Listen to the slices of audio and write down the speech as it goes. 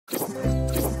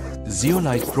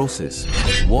Zeolite process,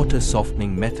 water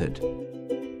softening method.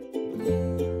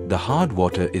 The hard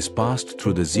water is passed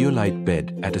through the zeolite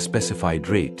bed at a specified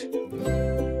rate.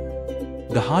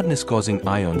 The hardness-causing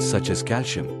ions such as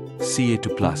calcium,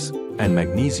 Ca²+, and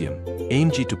magnesium,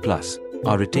 Mg²,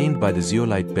 are retained by the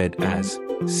zeolite bed as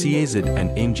Ca² and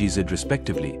Mg²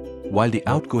 respectively, while the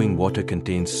outgoing water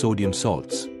contains sodium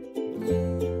salts.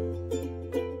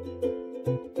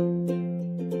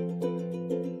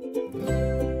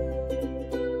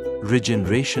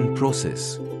 Regeneration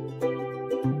process.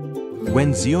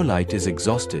 When zeolite is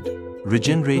exhausted,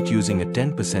 regenerate using a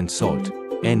 10% salt,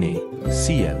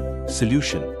 NaCl,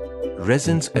 solution.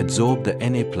 Resins adsorb the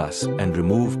Na+ and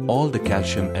remove all the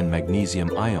calcium and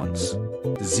magnesium ions.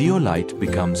 Zeolite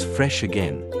becomes fresh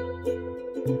again.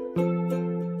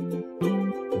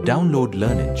 Download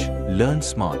Learnengg, learn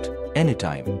smart,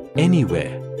 anytime,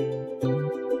 anywhere.